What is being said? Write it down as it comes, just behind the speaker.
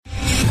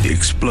The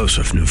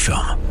explosive new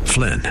film,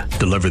 Flynn,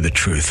 deliver the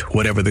truth,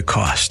 whatever the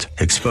cost,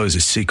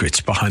 exposes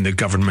secrets behind the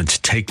government's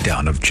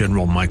takedown of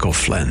General Michael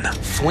Flynn.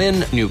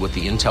 Flynn knew what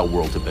the intel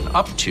world had been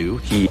up to.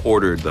 He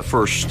ordered the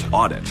first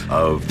audit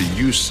of the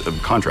use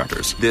of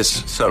contractors.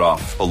 This set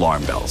off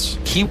alarm bells.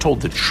 He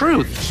told the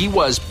truth. He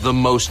was the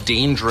most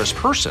dangerous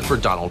person for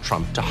Donald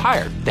Trump to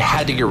hire. They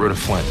had to get rid of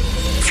Flynn.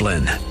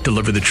 Flynn,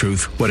 deliver the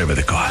truth, whatever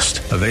the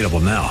cost. Available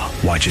now.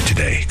 Watch it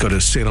today. Go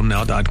to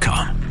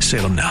salemnow.com.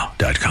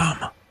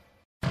 salemnow.com.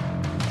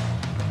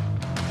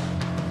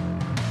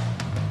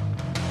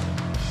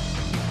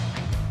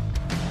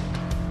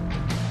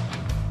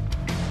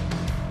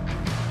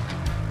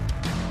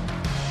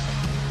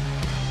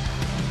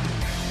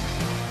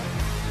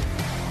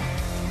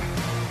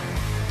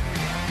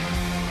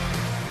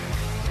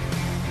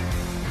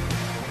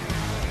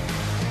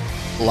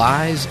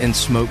 Lies and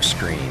smoke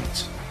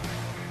screens.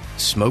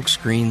 Smoke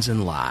screens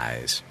and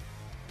lies.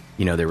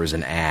 You know, there was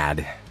an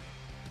ad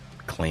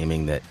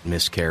claiming that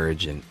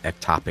miscarriage and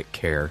ectopic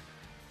care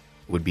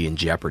would be in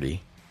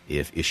jeopardy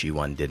if Issue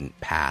 1 didn't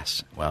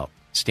pass. Well,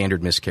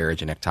 standard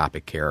miscarriage and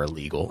ectopic care are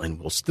legal and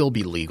will still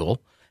be legal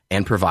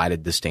and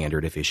provided the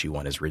standard if Issue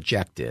 1 is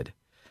rejected.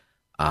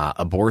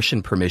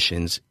 Abortion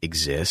permissions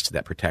exist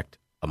that protect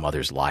a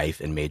mother's life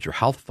and major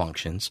health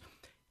functions.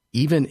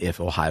 Even if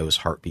Ohio's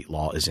heartbeat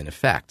law is in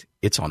effect,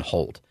 it's on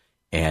hold,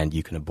 and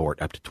you can abort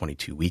up to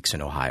 22 weeks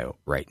in Ohio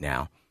right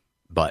now.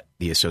 But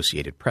the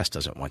Associated Press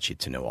doesn't want you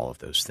to know all of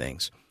those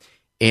things.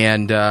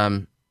 And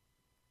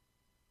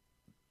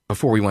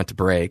before we went to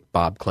break,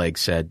 Bob Clegg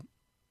said,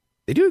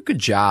 they do a good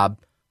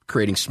job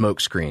creating smoke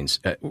screens.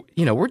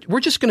 We're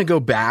just going to go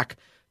back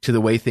to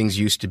the way things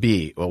used to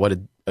be. Well, what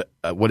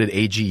did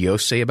AG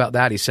Yost say about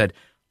that? He said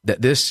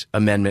that this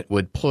amendment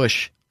would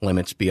push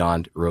limits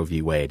beyond Roe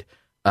v. Wade.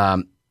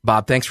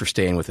 Bob, thanks for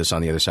staying with us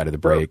on the other side of the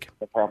break.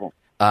 No problem.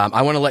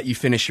 I want to let you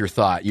finish your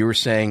thought. You were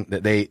saying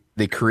that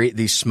they create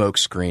these smoke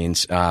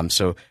screens.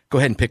 So go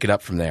ahead and pick it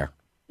up from there.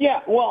 Yeah,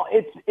 well,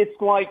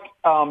 it's like,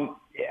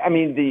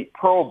 the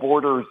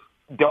pro-aborters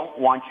don't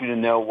want you to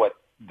know what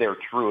their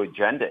true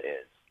agenda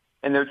is.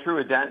 And their true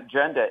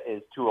agenda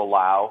is to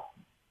allow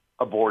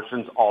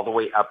abortions all the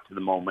way up to the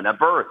moment of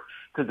birth,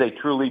 because they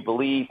truly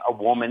believe a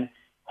woman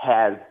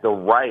has the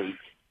right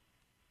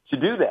to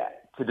do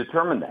that, to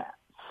determine that.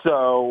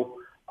 So,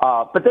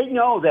 but they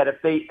know that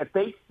if they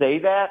say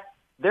that,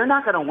 they're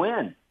not going to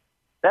win.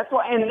 That's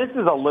why, and this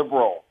is a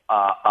liberal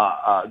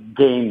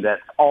game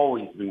that's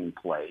always being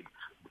played.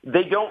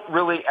 They don't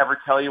really ever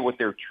tell you what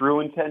their true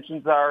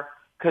intentions are,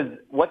 because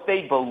what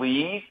they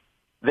believe,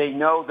 they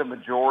know the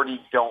majority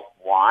don't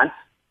want,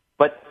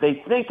 but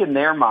they think in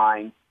their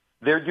mind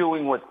they're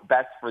doing what's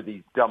best for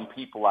these dumb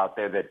people out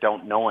there that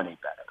don't know any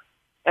better.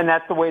 And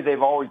that's the way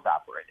they've always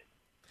operated.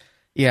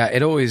 Yeah,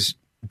 it always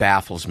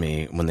baffles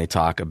me when they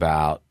talk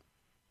about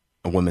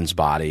a woman's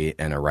body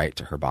and a right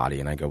to her body.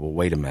 And I go, well,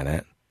 wait a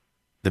minute.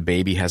 The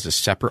baby has a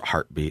separate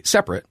heartbeat,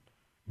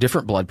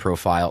 different blood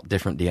profile,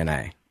 different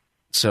DNA.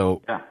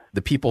 So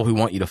the people who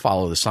want you to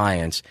follow the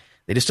science,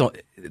 they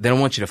don't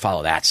want you to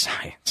follow that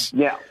science.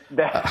 Yeah.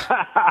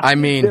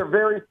 They're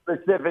very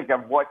specific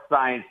of what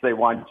science they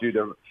want you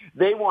to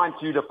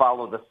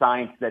follow the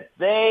science that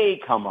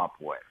they come up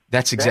with.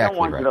 That's exactly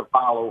right. They don't want you to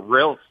follow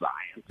real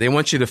science. They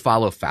want you to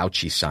follow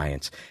Fauci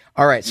science.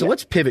 All right. So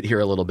let's pivot here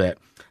a little bit.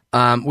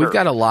 We've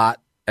got a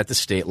lot at the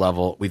state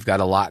level. We've got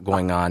a lot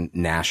going on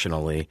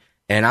nationally.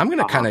 And I'm going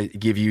to kind of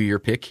give you your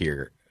pick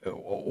here.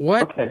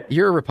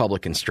 You're a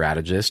Republican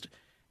strategist.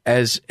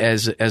 As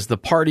the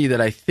party that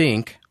I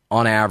think,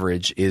 on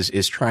average,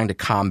 is trying to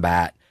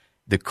combat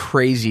the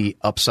crazy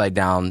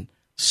upside-down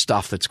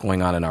stuff that's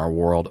going on in our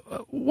world,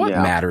 what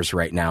matters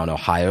right now in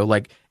Ohio?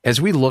 Like,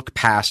 as we look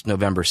past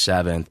November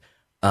 7th,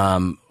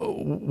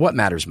 what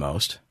matters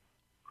most?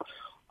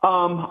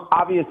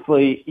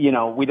 Obviously,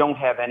 we don't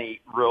have any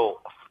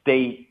real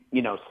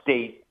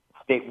statewide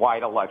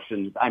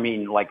elections. I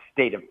mean, like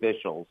state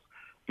officials,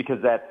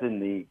 because that's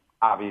in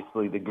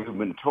obviously the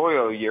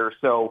gubernatorial year.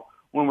 So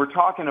when we're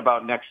talking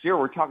about next year,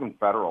 we're talking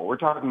federal. We're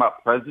talking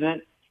about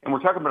president, and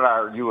we're talking about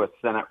our U.S.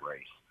 Senate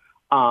race.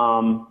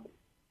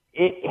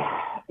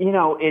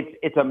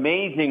 It's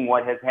amazing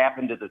what has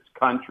happened to this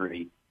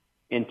country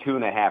in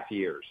 2.5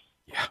 years.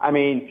 Yeah. I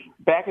mean,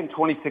 back in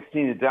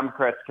 2016, the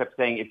Democrats kept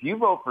saying, if you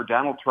vote for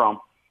Donald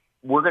Trump,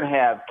 we're going to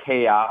have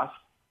chaos.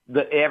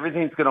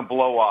 Everything's going to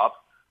blow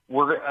up.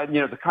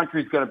 The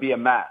country's going to be a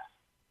mess.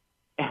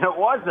 And it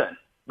wasn't.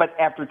 But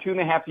after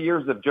 2.5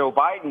 years of Joe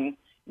Biden,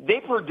 they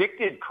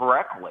predicted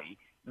correctly.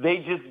 They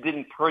just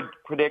didn't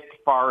predict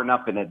far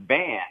enough in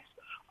advance,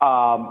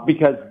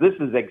 because this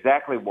is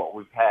exactly what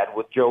we've had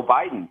with Joe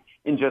Biden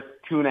in just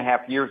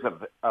 2.5 years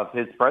of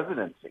his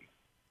presidency.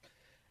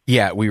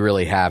 Yeah, we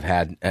really have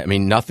had. I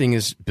mean, nothing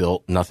is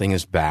built, nothing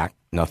is back,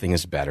 nothing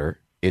is better.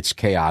 It's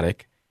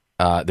chaotic.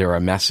 There are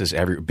messes.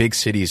 Big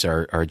cities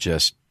are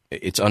just,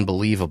 it's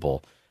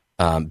unbelievable.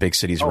 Big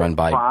cities run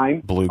by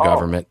crime. Blue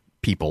government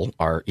people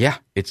are,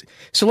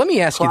 so let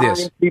me ask you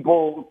this.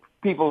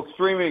 People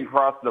streaming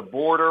across the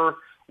border.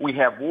 We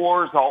have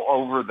wars all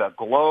over the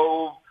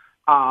globe.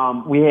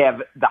 We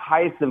have the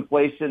highest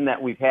inflation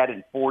that we've had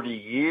in 40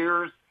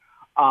 years.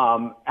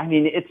 I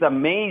mean, it's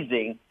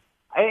amazing.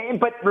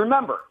 But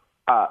remember,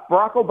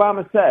 Barack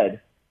Obama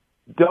said,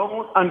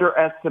 don't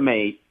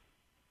underestimate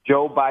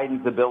Joe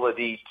Biden's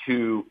ability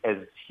to,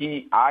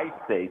 I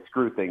say,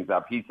 screw things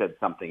up. He said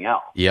something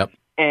else. Yep.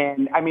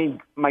 And, I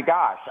mean, my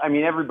gosh, I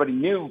mean, everybody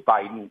knew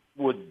Biden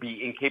would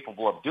be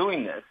incapable of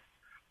doing this,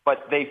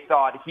 but they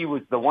thought he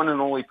was the one and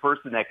only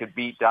person that could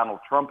beat Donald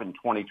Trump in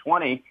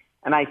 2020.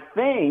 And I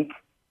think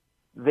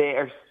they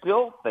are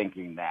still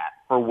thinking that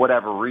for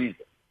whatever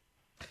reason.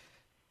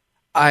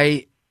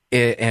 I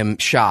am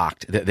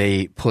shocked that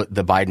they put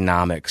the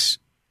Bidenomics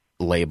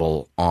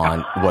label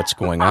on what's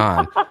going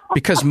on,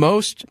 because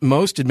most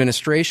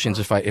administrations,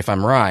 if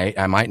I'm right,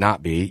 I might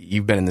not be.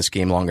 You've been in this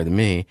game longer than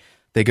me.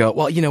 They go,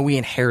 well, we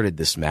inherited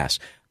this mess.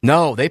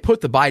 No, they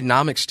put the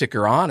Bidenomics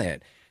sticker on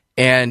it,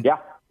 and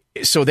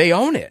so they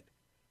own it.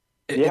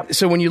 Yep.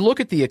 So when you look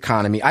at the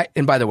economy,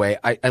 and by the way,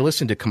 I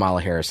listened to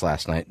Kamala Harris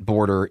last night.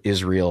 Border,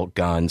 Israel,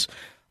 guns.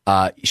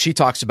 She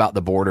talks about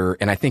the border,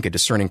 and I think a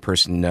discerning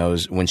person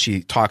knows when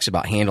she talks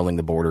about handling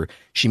the border,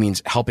 she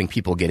means helping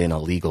people get in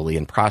illegally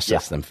and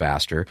process them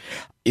faster.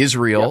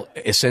 Israel,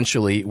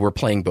 essentially, we're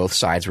playing both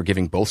sides. We're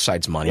giving both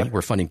sides money.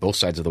 We're funding both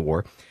sides of the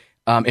war.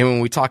 And when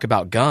we talk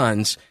about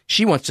guns,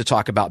 she wants to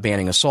talk about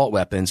banning assault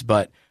weapons,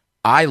 but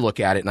I look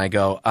at it and I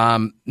go,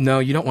 no,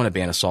 you don't want to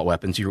ban assault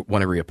weapons. You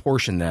want to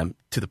reapportion them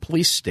to the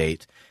police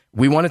state.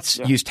 We want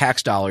to use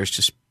tax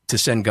dollars to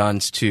send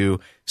guns to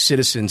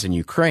citizens in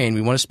Ukraine.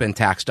 We want to spend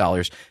tax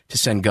dollars to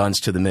send guns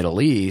to the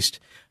Middle East,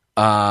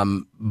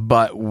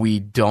 but we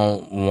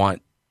don't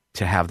want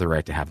to have the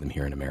right to have them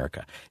here in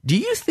America. Do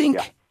you think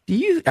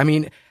I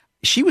mean,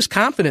 she was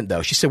confident,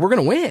 though. She said, we're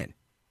going to win.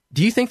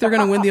 Do you think they're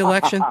going to win the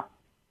election?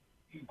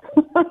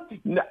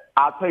 No,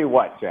 I'll tell you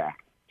what, Jack.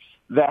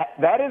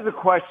 That is a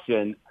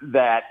question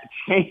that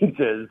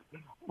changes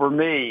for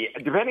me,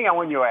 depending on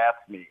when you ask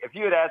me. If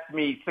you had asked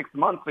me 6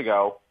 months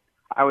ago,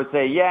 I would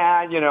say,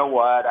 yeah, you know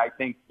what, I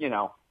think,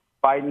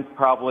 Biden's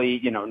probably,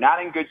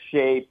 not in good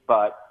shape,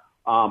 but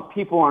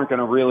people aren't going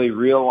to really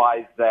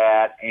realize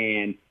that.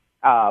 And,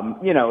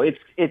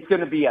 it's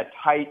going to be a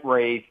tight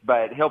race,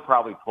 but he'll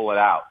probably pull it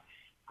out.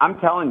 I'm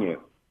telling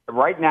you,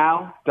 right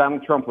now,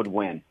 Donald Trump would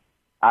win.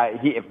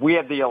 If we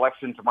had the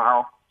election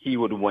tomorrow, he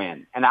would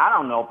win. And I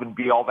don't know if it'd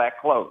be all that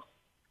close.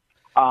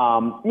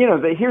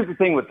 Here's the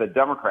thing with the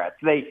Democrats.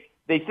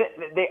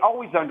 They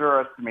always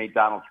underestimate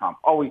Donald Trump,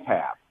 always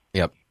have.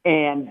 Yep.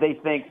 And they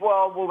think,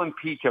 well, we'll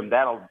impeach him.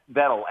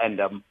 That'll end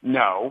him.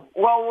 No.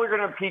 Well, we're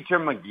going to impeach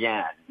him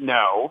again.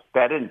 No,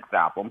 that didn't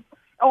stop him.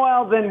 Oh,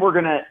 well, then we're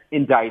going to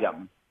indict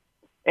him,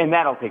 and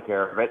that'll take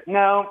care of it.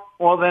 No.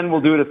 Well, then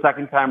we'll do it a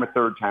second time, a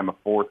third time, a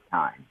fourth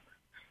time.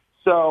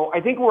 So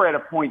I think we're at a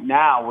point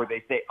now where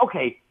they say,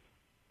 okay,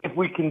 if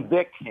we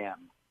convict him,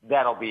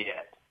 that'll be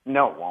it.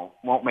 No,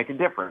 it won't make a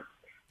difference.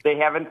 They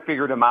haven't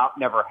figured him out,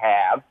 never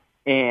have.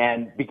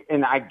 And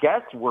I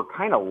guess we're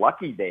kind of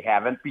lucky they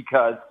haven't,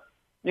 because,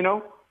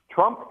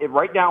 Trump,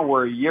 right now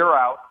we're a year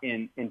out,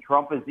 and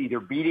Trump is either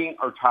beating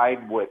or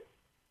tied with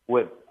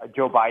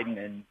Joe Biden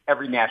in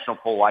every national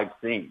poll I've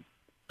seen.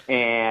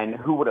 And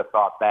who would have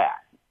thought that?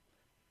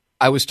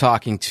 I was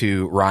talking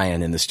to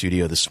Ryan in the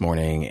studio this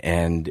morning,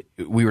 and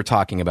we were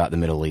talking about the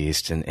Middle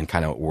East and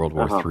kind of World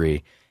War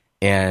III.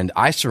 And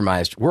I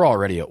surmised we're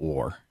already at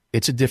war.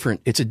 It's a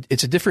different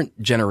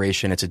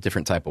generation. It's a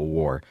different type of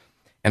war.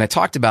 And I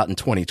talked about in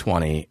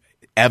 2020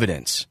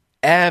 evidence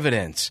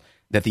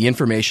that the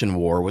information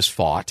war was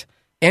fought,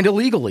 and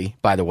illegally,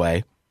 by the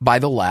way, by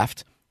the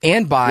left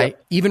and by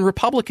even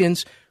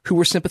Republicans who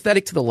were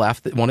sympathetic to the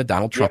left that wanted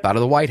Donald Trump out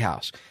of the White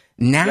House.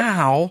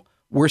 Now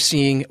we're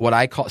seeing what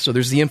I call, so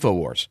there's the info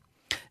wars.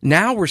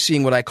 Now we're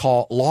seeing what I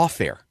call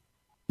lawfare,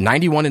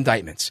 91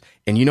 indictments.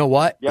 And you know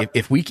what?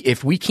 If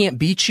we can't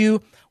beat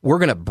you, we're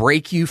going to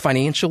break you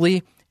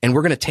financially, and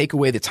we're going to take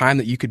away the time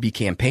that you could be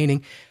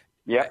campaigning.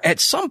 Yeah. At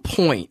some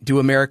point, do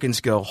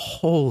Americans go,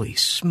 holy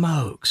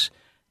smokes,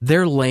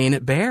 they're laying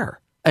it bare?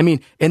 I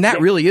mean, and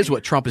that really is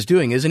what Trump is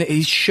doing, isn't it?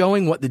 He's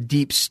showing what the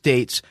deep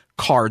state's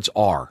cards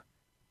are.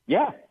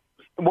 Yeah.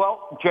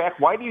 Well, Jack,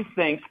 why do you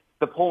think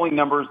the polling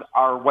numbers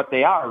are what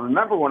they are?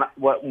 Remember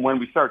when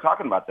we started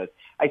talking about this,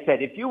 I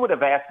said, if you would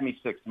have asked me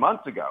 6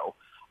 months ago,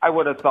 I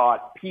would have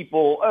thought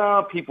people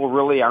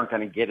really aren't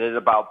going to get it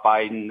about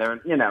Biden.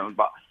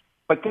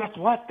 But guess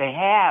what?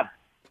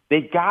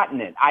 They've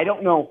gotten it. I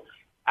don't know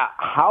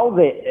how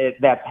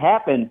that's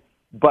happened,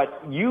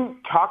 but you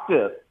talk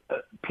to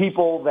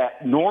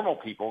normal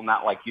people,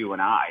 not like you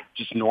and I,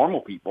 just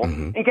normal people.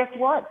 Mm-hmm. And guess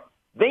what?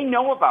 They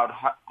know about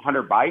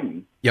Hunter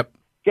Biden. Yep.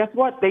 Guess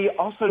what? They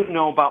also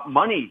know about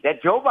money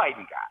that Joe Biden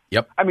got.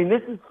 Yep. I mean,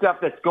 this is stuff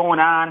that's going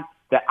on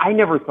that I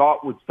never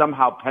thought would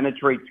somehow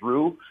penetrate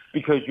through,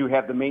 because you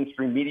have the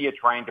mainstream media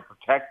trying to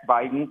protect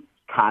Biden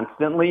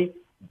constantly,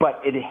 but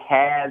it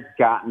has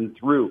gotten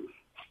through.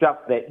 Stuff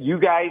that you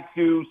guys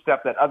do,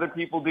 stuff that other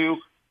people do,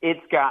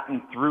 it's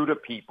gotten through to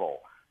people.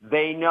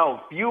 They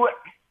know.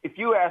 If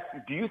you ask,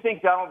 do you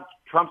think Donald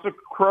Trump's a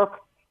crook?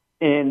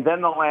 And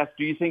then they'll ask,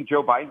 do you think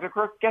Joe Biden's a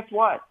crook? Guess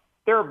what?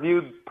 they're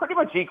viewed pretty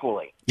much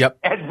equally Yep.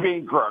 as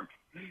being crooks.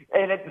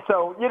 And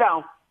so,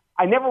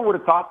 I never would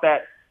have thought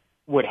that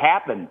would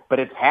happen, but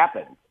it's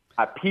happened.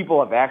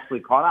 People have actually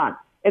caught on.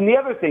 And the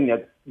other thing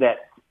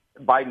that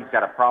Biden's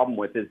got a problem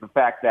with is the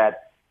fact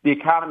that the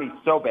economy's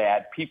so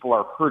bad, people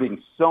are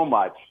hurting so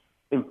much.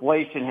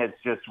 Inflation has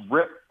just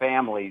ripped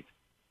families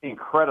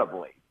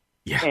incredibly.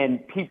 Yeah.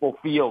 And people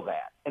feel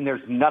that. And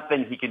there's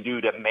nothing he can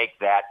do to make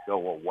that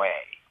go away.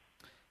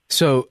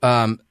 So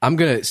I'm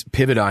going to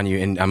pivot on you,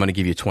 and I'm going to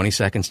give you 20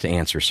 seconds to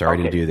answer.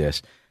 Sorry to do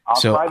this. I'll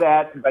try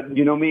that, but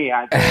you know me.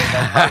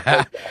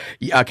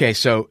 Okay,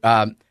 so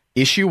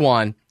issue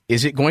one,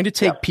 is it going to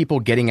take people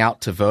getting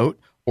out to vote,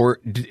 or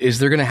is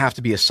there going to have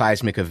to be a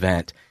seismic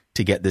event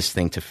to get this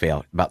thing to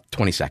fail? About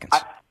 20 seconds.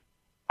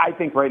 I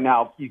think right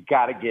now you've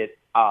got to get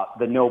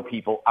the no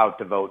people out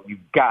to vote.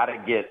 You've got to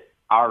get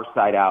our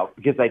side out,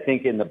 because I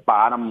think in the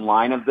bottom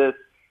line of this,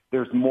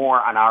 there's more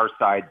on our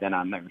side than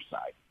on their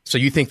side. So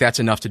you think that's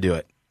enough to do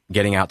it,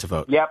 getting out to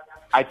vote? Yep,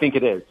 I think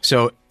it is.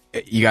 So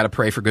you got to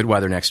pray for good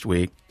weather next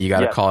week. You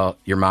got to call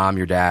your mom,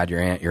 your dad, your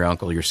aunt, your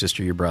uncle, your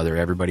sister, your brother,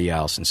 everybody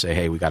else, and say,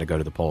 hey, we got to go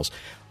to the polls.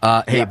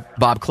 Hey,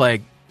 Bob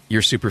Clegg,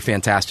 you're super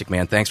fantastic,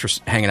 man. Thanks for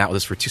hanging out with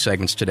us for 2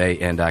 segments today,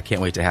 and I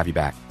can't wait to have you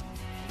back.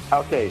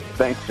 Okay,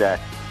 thanks, Jack.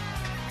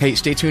 Hey,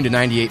 stay tuned to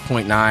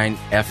 98.9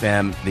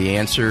 FM, The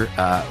Answer.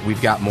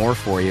 We've got more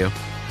for you.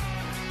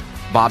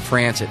 Bob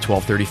France at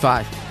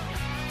 12:35.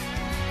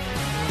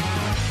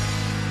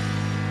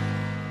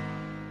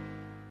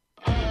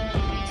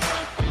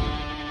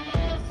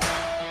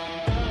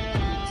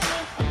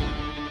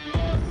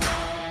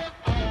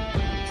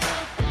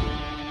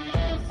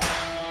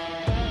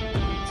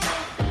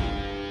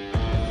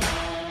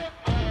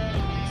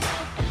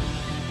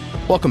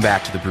 Welcome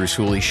back to the Bruce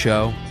Hooley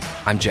Show.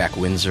 I'm Jack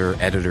Windsor,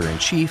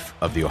 editor-in-chief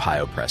of the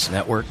Ohio Press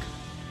Network.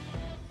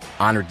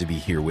 Honored to be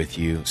here with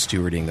you,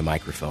 stewarding the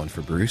microphone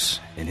for Bruce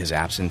in his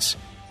absence.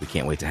 We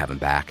can't wait to have him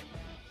back.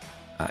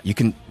 You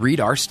can read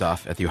our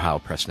stuff at the Ohio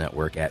Press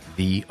Network at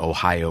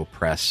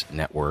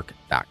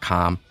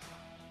theohiopressnetwork.com.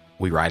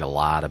 We write a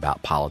lot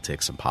about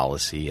politics and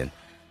policy and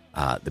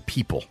the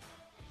people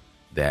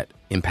that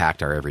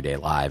impact our everyday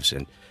lives.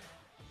 And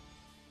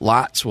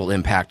lots will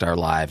impact our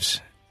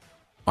lives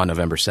on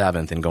November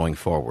 7th and going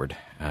forward.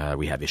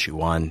 We have issue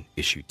 1,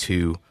 issue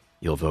 2.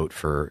 You'll vote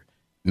for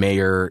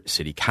mayor,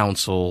 city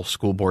council,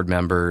 school board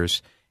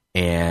members,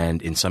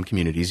 and in some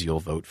communities,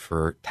 you'll vote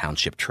for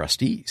township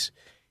trustees.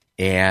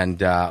 And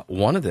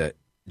one of the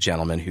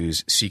gentlemen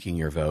who's seeking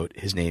your vote,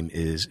 his name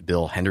is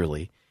Bill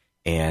Henderly,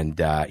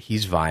 and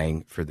he's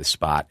vying for the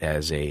spot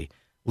as a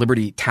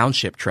Liberty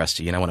Township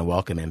trustee, and I want to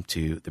welcome him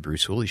to the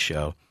Bruce Hooley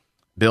Show.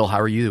 Bill, how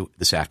are you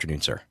this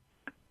afternoon, sir?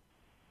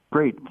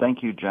 Great.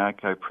 Thank you,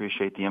 Jack. I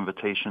appreciate the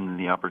invitation and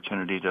the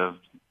opportunity to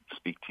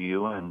speak to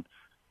you and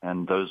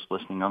those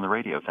listening on the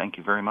radio. Thank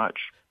you very much.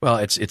 Well,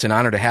 it's an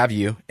honor to have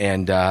you,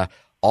 and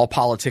all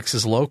politics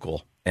is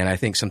local. And I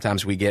think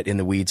sometimes we get in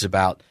the weeds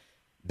about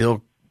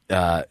Bill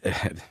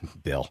Clinton,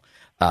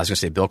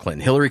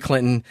 Hillary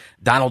Clinton,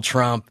 Donald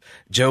Trump,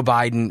 Joe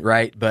Biden,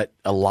 right? But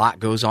a lot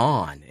goes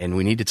on, and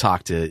we need to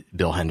talk to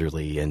Bill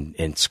Henderly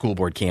and school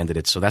board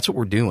candidates. So that's what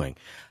we're doing.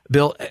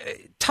 Bill,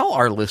 tell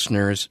our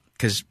listeners,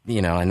 because,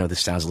 I know this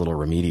sounds a little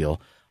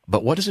remedial,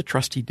 but what does a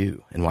trustee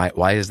do, and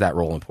why is that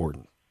role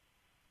important?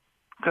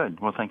 Good.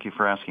 Well, thank you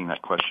for asking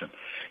that question.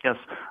 Yes,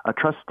 a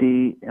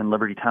trustee in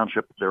Liberty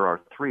Township, there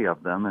are 3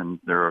 of them, and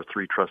there are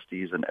 3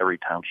 trustees in every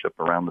township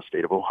around the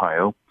state of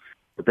Ohio.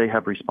 But they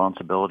have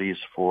responsibilities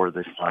for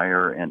the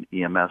fire and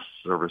EMS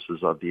services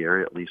of the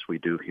area, at least we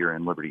do here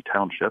in Liberty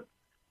Township.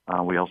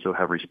 We also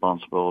have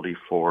responsibility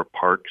for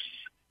parks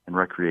and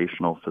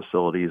recreational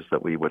facilities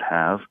that we would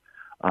have,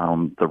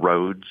 the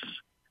roads,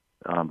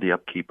 the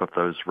upkeep of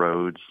those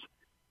roads,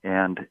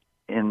 and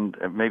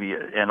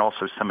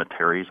also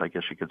cemeteries. I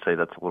guess you could say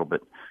that's a little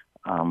bit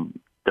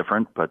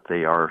different, but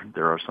there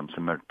are some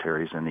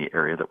cemeteries in the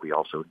area that we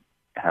also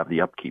have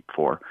the upkeep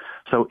for.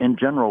 So in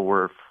general,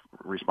 we're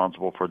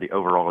responsible for the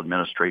overall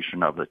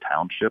administration of the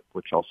township,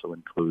 which also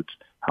includes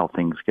how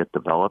things get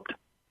developed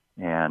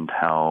and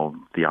how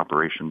the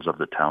operations of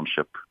the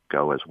township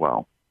go as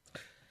well.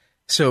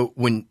 So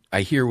when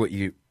I hear what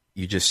you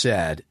just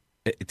said,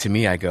 to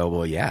me, I go,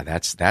 well, yeah,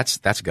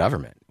 that's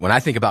government. When I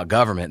think about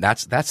government,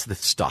 that's the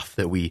stuff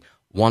that we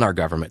want our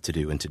government to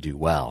do and to do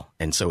well.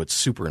 And so it's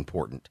super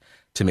important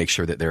to make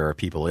sure that there are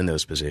people in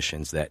those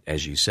positions that,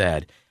 as you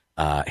said,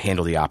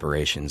 handle the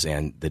operations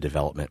and the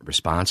development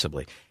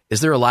responsibly. Is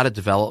there a lot of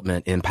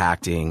development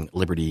impacting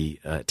Liberty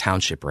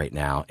Township right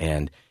now?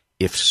 And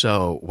if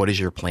so, what is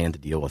your plan to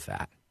deal with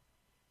that?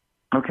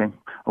 Okay.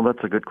 Well,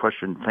 that's a good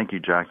question. Thank you,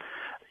 Jack.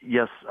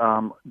 Yes,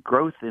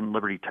 growth in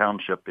Liberty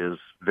Township is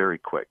very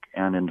quick.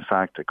 And in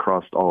fact,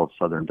 across all of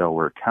southern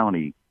Delaware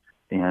County,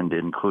 and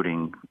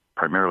including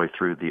primarily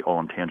through the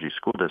Olentangy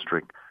School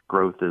District,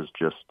 growth is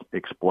just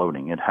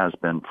exploding. It has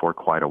been for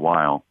quite a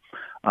while.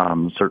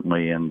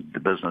 Certainly in the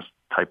business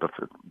type of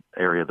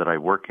area that I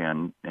work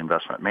in,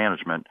 investment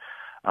management,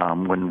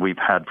 when we've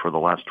had for the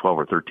last 12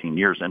 or 13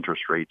 years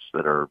interest rates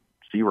that are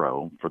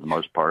zero for the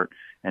most part.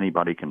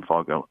 Anybody can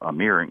fog a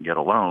mirror and get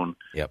a loan.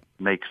 Yep.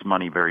 Makes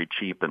money very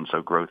cheap, and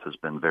so growth has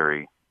been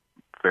very,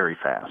 very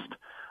fast.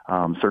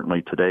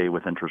 Certainly today,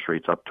 with interest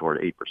rates up toward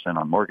 8%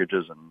 on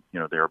mortgages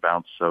and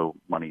thereabouts, so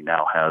money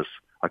now has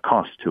a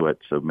cost to it.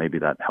 So maybe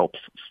that helps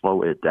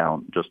slow it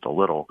down just a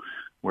little,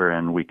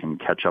 wherein we can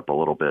catch up a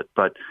little bit.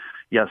 But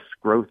yes,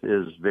 growth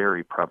is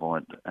very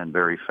prevalent and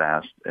very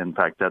fast. In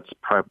fact, that's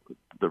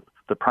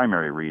the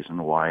primary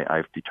reason why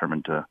I've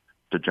determined to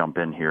jump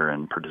in here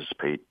and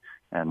participate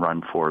and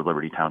run for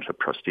Liberty Township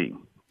trustee.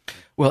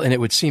 Well, and it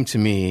would seem to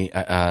me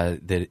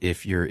that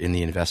if you're in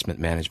the investment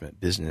management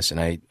business, and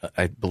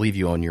I believe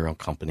you own your own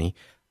company,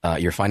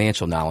 your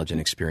financial knowledge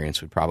and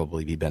experience would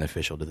probably be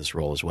beneficial to this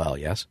role as well,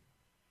 yes?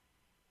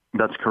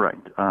 That's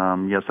correct.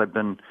 Yes, I've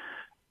been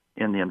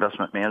in the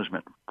investment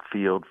management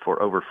field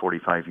for over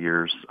 45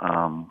 years.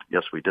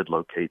 Yes, we did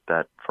locate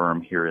that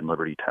firm here in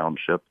Liberty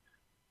Township.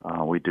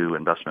 We do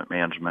investment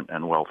management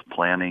and wealth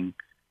planning.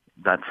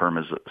 That firm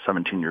is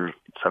 17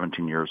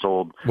 years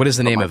old. What is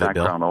the name of it,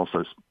 Bill?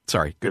 Also,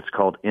 sorry. It's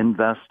called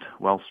Invest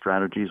Wealth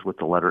Strategies with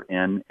the letter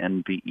N,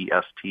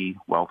 NVEST,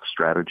 Wealth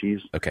Strategies.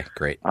 Okay,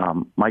 great.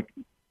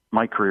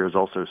 My career has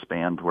also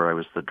spanned where I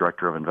was the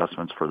director of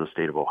investments for the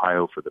state of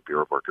Ohio for the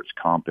Bureau of Workers'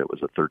 Comp. It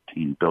was a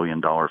 $13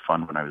 billion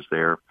fund when I was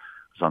there. I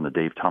was on the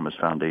Dave Thomas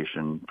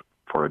Foundation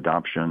for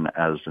Adoption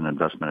as an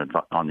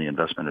on the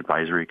investment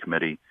advisory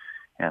committee.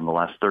 And the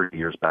last 30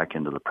 years back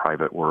into the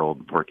private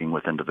world, working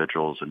with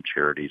individuals and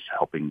charities,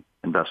 helping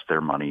invest their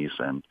monies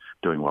and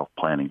doing wealth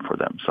planning for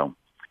them. So,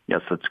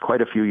 yes, it's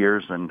quite a few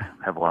years and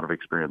have a lot of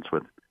experience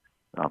with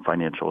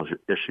financial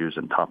issues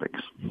and topics.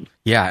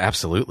 Yeah,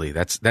 absolutely.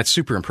 That's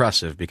super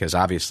impressive because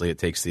obviously it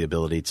takes the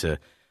ability to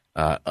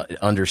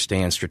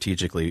understand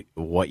strategically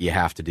what you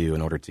have to do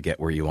in order to get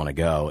where you want to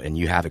go, and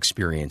you have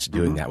experience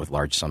doing that with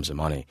large sums of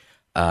money.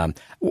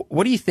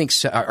 What do you think?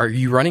 Are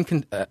you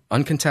running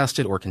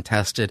uncontested or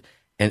contested?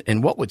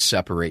 And what would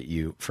separate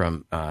you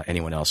from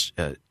anyone else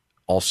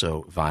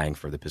also vying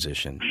for the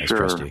position as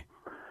trustee?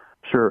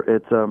 Sure.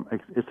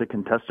 It's a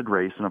contested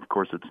race, and of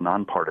course it's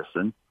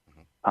nonpartisan.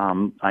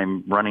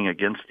 I'm running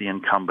against the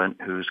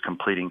incumbent who's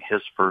completing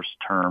his first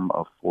term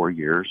of 4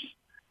 years,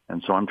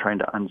 and so I'm trying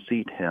to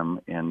unseat him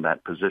in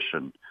that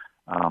position.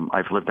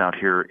 I've lived out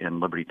here in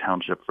Liberty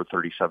Township for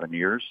 37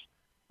 years.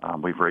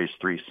 We've raised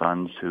 3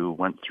 sons who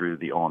went through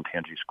the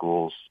Olentangy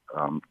schools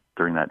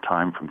during that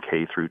time from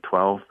K through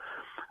 12.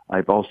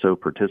 I've also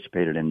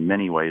participated in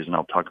many ways, and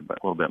I'll talk about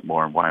a little bit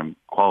more on why I'm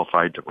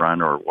qualified to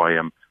run or why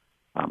I'm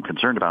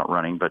concerned about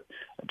running, but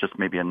just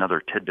maybe another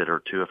tidbit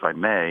or two, if I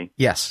may.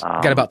 Yes,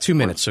 got about 2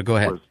 minutes, so go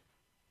ahead.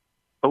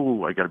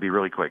 I got to be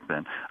really quick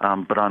then. I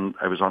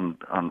was on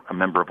a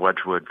member of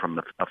Wedgwood,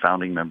 a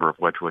founding member of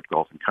Wedgwood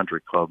Golf and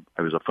Country Club.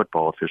 I was a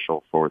football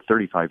official for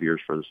 35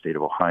 years for the state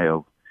of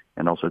Ohio,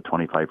 and also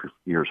 25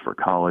 years for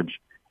college.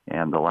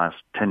 And the last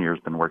 10 years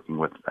been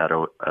working at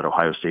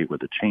Ohio State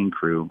with the chain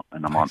crew,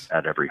 and I'm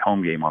at every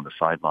home game on the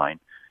sideline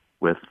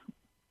with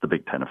the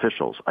Big Ten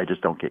officials. I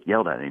just don't get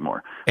yelled at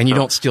anymore. And you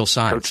don't steal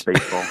signs. Coach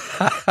baseball.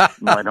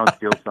 No, I don't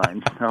steal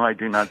signs. No, I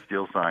do not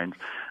steal signs.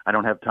 I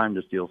don't have time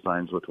to steal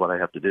signs with what I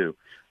have to do.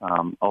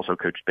 Also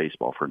coached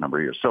baseball for a number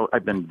of years. So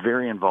I've been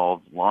very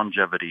involved,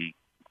 longevity,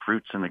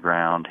 roots in the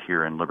ground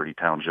here in Liberty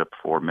Township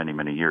for many,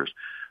 many years.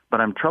 But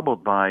I'm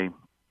troubled by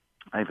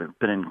I've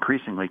been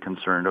increasingly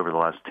concerned over the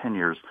last 10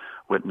 years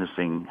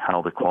witnessing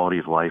how the quality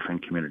of life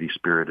and community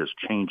spirit is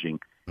changing.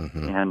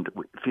 Mm-hmm. And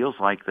it feels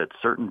like that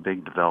certain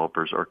big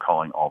developers are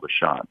calling all the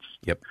shots.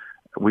 Yep.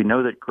 We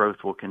know that growth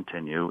will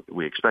continue.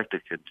 We expect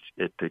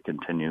it to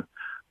continue.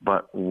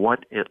 But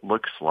what it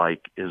looks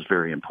like is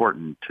very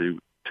important to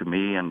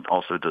me and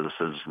also to the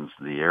citizens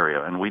of the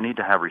area. And we need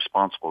to have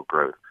responsible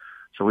growth.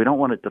 So we don't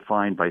want it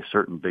defined by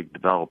certain big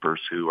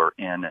developers who are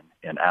in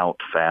and out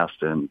fast,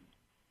 and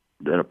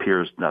it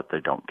appears that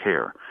they don't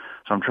care.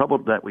 So I'm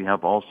troubled that we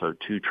have also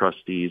 2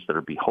 trustees that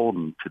are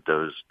beholden to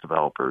those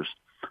developers,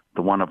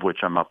 the one of which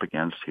I'm up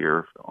against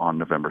here on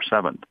November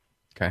 7th,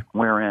 okay,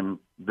 wherein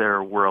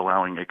we're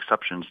allowing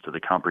exceptions to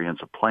the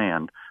comprehensive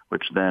plan,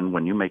 which then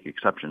when you make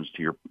exceptions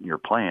to your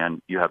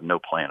plan, you have no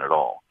plan at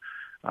all.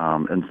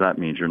 And so that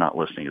means you're not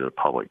listening to the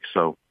public.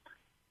 So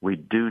we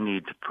do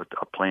need to put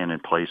a plan in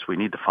place. We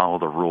need to follow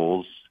the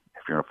rules.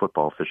 If you're a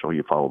football official,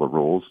 you follow the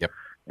rules. Yep.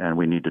 And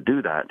we need to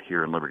do that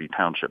here in Liberty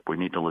Township. We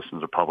need to listen to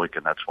the public,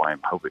 and that's why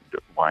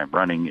why I'm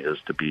running is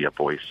to be a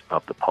voice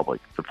of the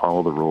public, to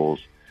follow the rules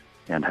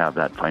and have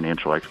that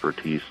financial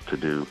expertise to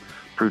do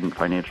prudent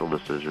financial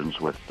decisions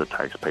with the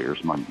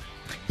taxpayers' money.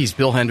 He's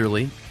Bill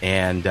Henderly,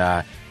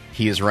 and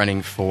he is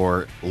running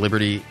for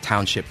Liberty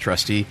Township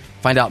trustee.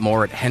 Find out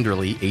more at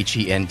Henderly,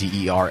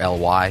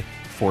 Henderly,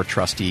 for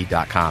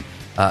trustee.com.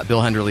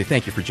 Bill Henderly,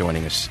 thank you for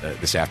joining us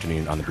this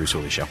afternoon on the Bruce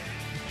Hooley Show.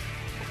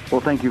 Well,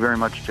 thank you very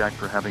much, Jack,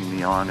 for having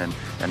me on, and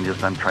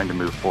just I'm trying to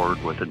move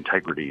forward with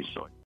integrity.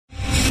 So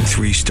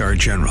 3-star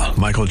general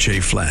Michael J.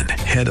 Flynn,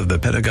 head of the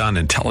Pentagon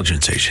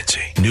Intelligence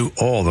Agency, knew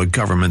all the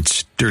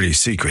government's dirty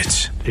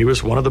secrets. He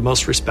was one of the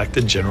most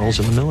respected generals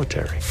in the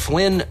military.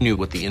 Flynn knew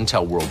what the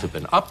intel world had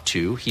been up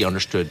to. He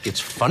understood its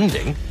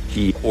funding.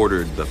 He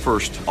ordered the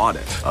first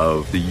audit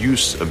of the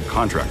use of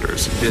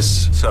contractors.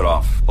 This set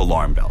off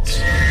alarm bells.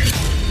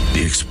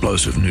 The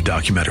explosive new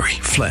documentary,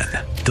 Flynn,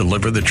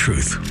 Deliver the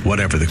Truth,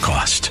 Whatever the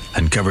Cost,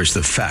 uncovers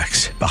the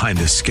facts behind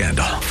this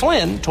scandal.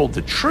 Flynn told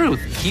the truth.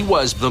 He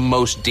was the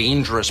most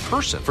dangerous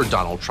person for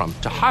Donald Trump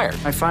to hire.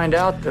 I find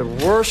out the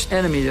worst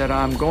enemy that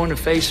I'm going to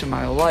face in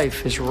my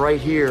life is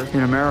right here in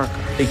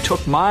America. They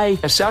took my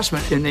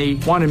assessment and they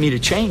wanted me to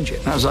change it.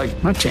 And I was like,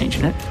 I'm not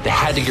changing it. They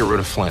had to get rid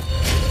of Flynn.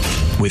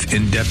 With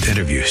in-depth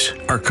interviews,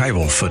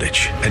 archival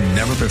footage, and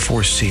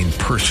never-before-seen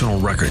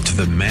personal records of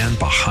the man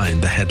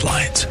behind the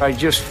headlines. I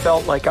just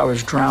felt like I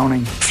was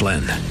drowning.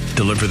 Flynn,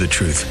 Deliver the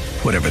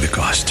Truth, Whatever the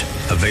Cost.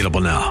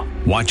 Available now.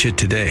 Watch it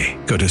today.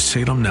 Go to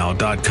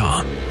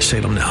salemnow.com.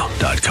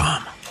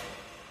 salemnow.com.